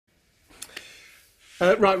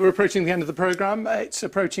Right, we're approaching the end of the programme. It's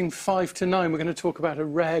approaching 5 to 9. We're going to talk about a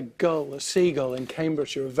rare gull, a seagull in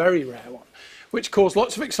Cambridgeshire, a very rare one, which caused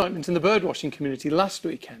lots of excitement in the birdwatching community last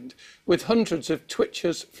weekend, with hundreds of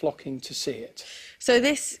twitchers flocking to see it. So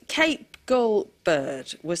this Cape gull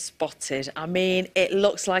bird was spotted. I mean, it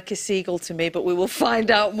looks like a seagull to me, but we will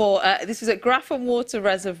find out more. This was at Grafham Water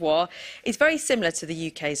reservoir. It's very similar to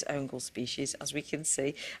the UK's own gull species, as we can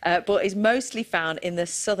see, but is mostly found in the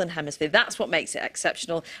southern hemisphere. That's what makes it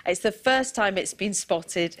exceptional. It's the first time it's been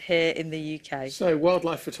spotted here in the UK. So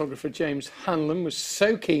wildlife photographer James Hanlon was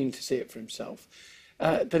so keen to see it for himself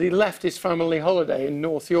that he left his family holiday in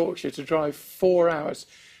North Yorkshire to drive 4 hours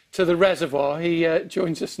to the reservoir. He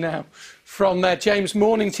joins us now from there. James,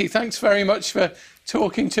 morning to you. Thanks very much for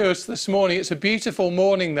talking to us this morning. It's a beautiful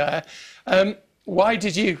morning there. Why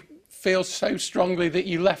did you feel so strongly that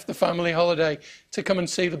you left the family holiday to come and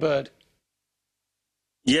see the bird?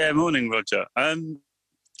 Yeah, morning, Roger.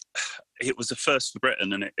 It was a first for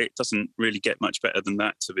Britain, and it doesn't really get much better than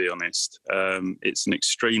that, to be honest. It's an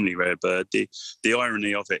extremely rare bird. The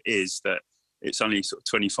irony of it is that it's only sort of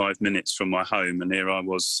 25 minutes from my home, and here I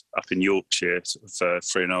was up in Yorkshire, sort of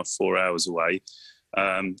 3.5, 4 hours away.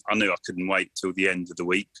 I knew I couldn't wait till the end of the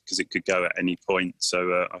week because it could go at any point,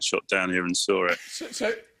 so I shot down here and saw it.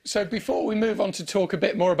 So before we move on to talk a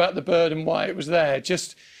bit more about the bird and why it was there,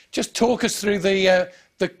 just talk us through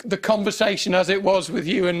the conversation as it was with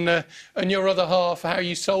you and your other half, how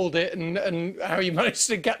you sold it and how you managed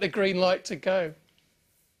to get the green light to go.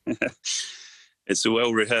 It's a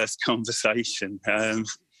well-rehearsed conversation.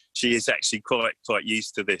 She is actually quite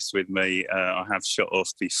used to this with me. I have shot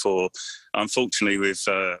off before. Unfortunately, with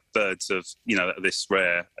birds of this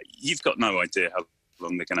rare, you've got no idea how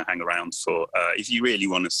long they're going to hang around for. If you really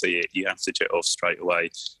want to see it, you have to jet off straight away.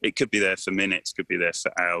 It could be there for minutes, could be there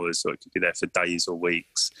for hours, or it could be there for days or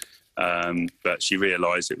weeks. But she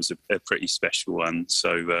realised it was a pretty special one, so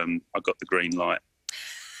I got the green light.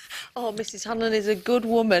 Oh, Mrs. Hanlon is a good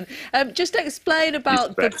woman. Just explain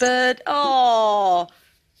about the bird. Oh,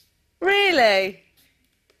 really?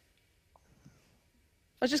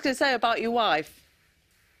 I was just going to say about your wife.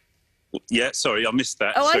 Yeah, sorry, I missed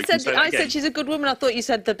that. Oh, so I said she's a good woman. I thought you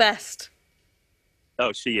said the best.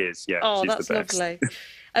 Oh, she is, yeah. Oh, she's that's the best. lovely.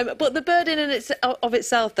 But the bird in and of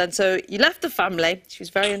itself then, so you left the family. She was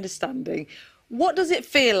very understanding. What does it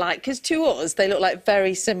feel like? Because to us, they look like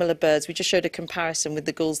very similar birds. We just showed a comparison with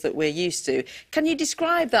the gulls that we're used to. Can you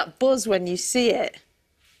describe that buzz when you see it?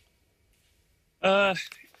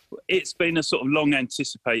 It's been a sort of long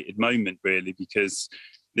anticipated moment, really, because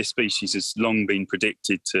this species has long been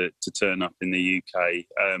predicted to turn up in the UK.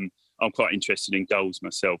 I'm quite interested in gulls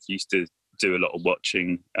myself. Used to do a lot of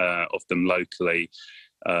watching of them locally.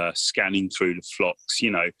 Scanning through the flocks,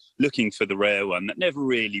 looking for the rare one that never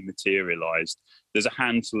really materialised. There's a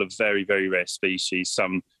handful of very, very rare species,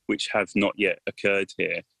 some which have not yet occurred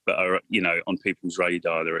here, but are, on people's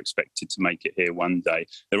radar. They're expected to make it here one day.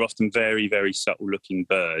 They're often very, very subtle-looking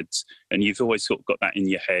birds, and you've always sort of got that in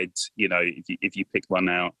your head. If you pick one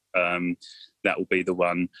out, that will be the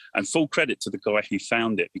one. And full credit to the guy who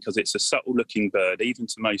found it, because it's a subtle-looking bird. Even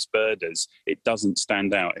to most birders, it doesn't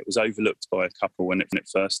stand out. It was overlooked by a couple when it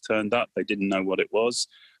first turned up. They didn't know what it was.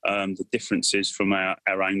 The differences from our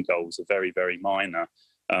own gulls are very, very minor.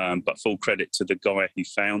 But full credit to the guy who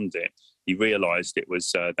found it. He realised it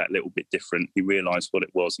was that little bit different. He realised what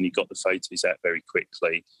it was, and he got the photos out very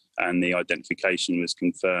quickly, and the identification was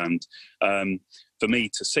confirmed. For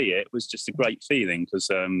me to see it was just a great feeling because,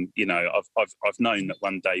 I've known that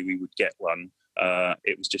one day we would get one.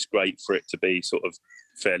 It was just great for it to be sort of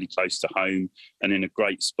fairly close to home and in a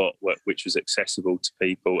great spot which was accessible to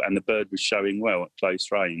people, and the bird was showing well at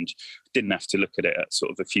close range. Didn't have to look at it at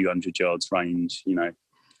sort of a few hundred yards range,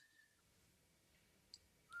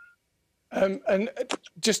 And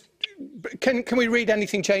just, can we read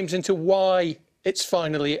anything, James, into why it's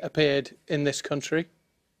finally appeared in this country?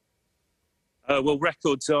 Well,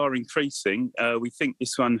 records are increasing. We think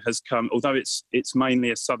this one has come, although it's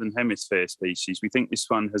mainly a southern hemisphere species, we think this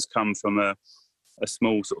one has come from a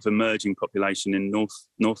small sort of emerging population in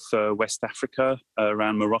West Africa,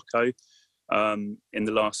 around Morocco. In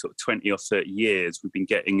the last sort of 20 or 30 years, we've been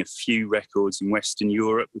getting a few records in Western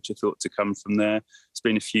Europe, which are thought to come from there. There's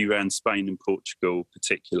been a few around Spain and Portugal,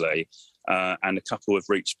 particularly, and a couple have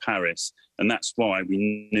reached Paris. And that's why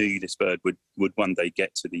we knew this bird would one day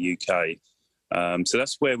get to the UK. So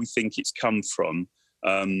that's where we think it's come from.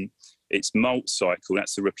 Its molt cycle,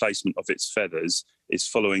 that's the replacement of its feathers, is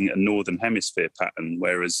following a northern hemisphere pattern,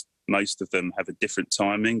 whereas most of them have a different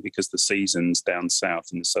timing because the seasons down south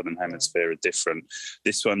in the southern hemisphere are different.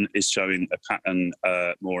 This one is showing a pattern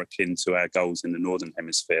more akin to our gulls in the northern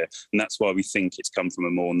hemisphere, and that's why we think it's come from a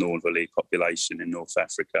more northerly population in North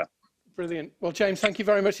Africa. Brilliant. Well, James, thank you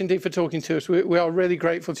very much indeed for talking to us. We are really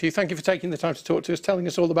grateful to you. Thank you for taking the time to talk to us, telling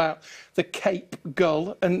us all about the Cape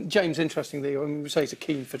gull. And James, interestingly, when we say he's a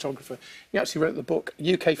keen photographer, he actually wrote the book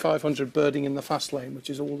UK 500 Birding in the Fast Lane, which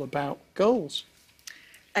is all about gulls.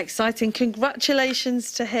 Exciting.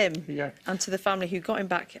 Congratulations to him Yeah. and to the family who got him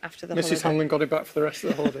back after the holiday. Mrs. Hanlon got it back for the rest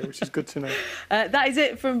of the holiday, which is good to know. That is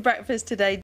it from Breakfast Today.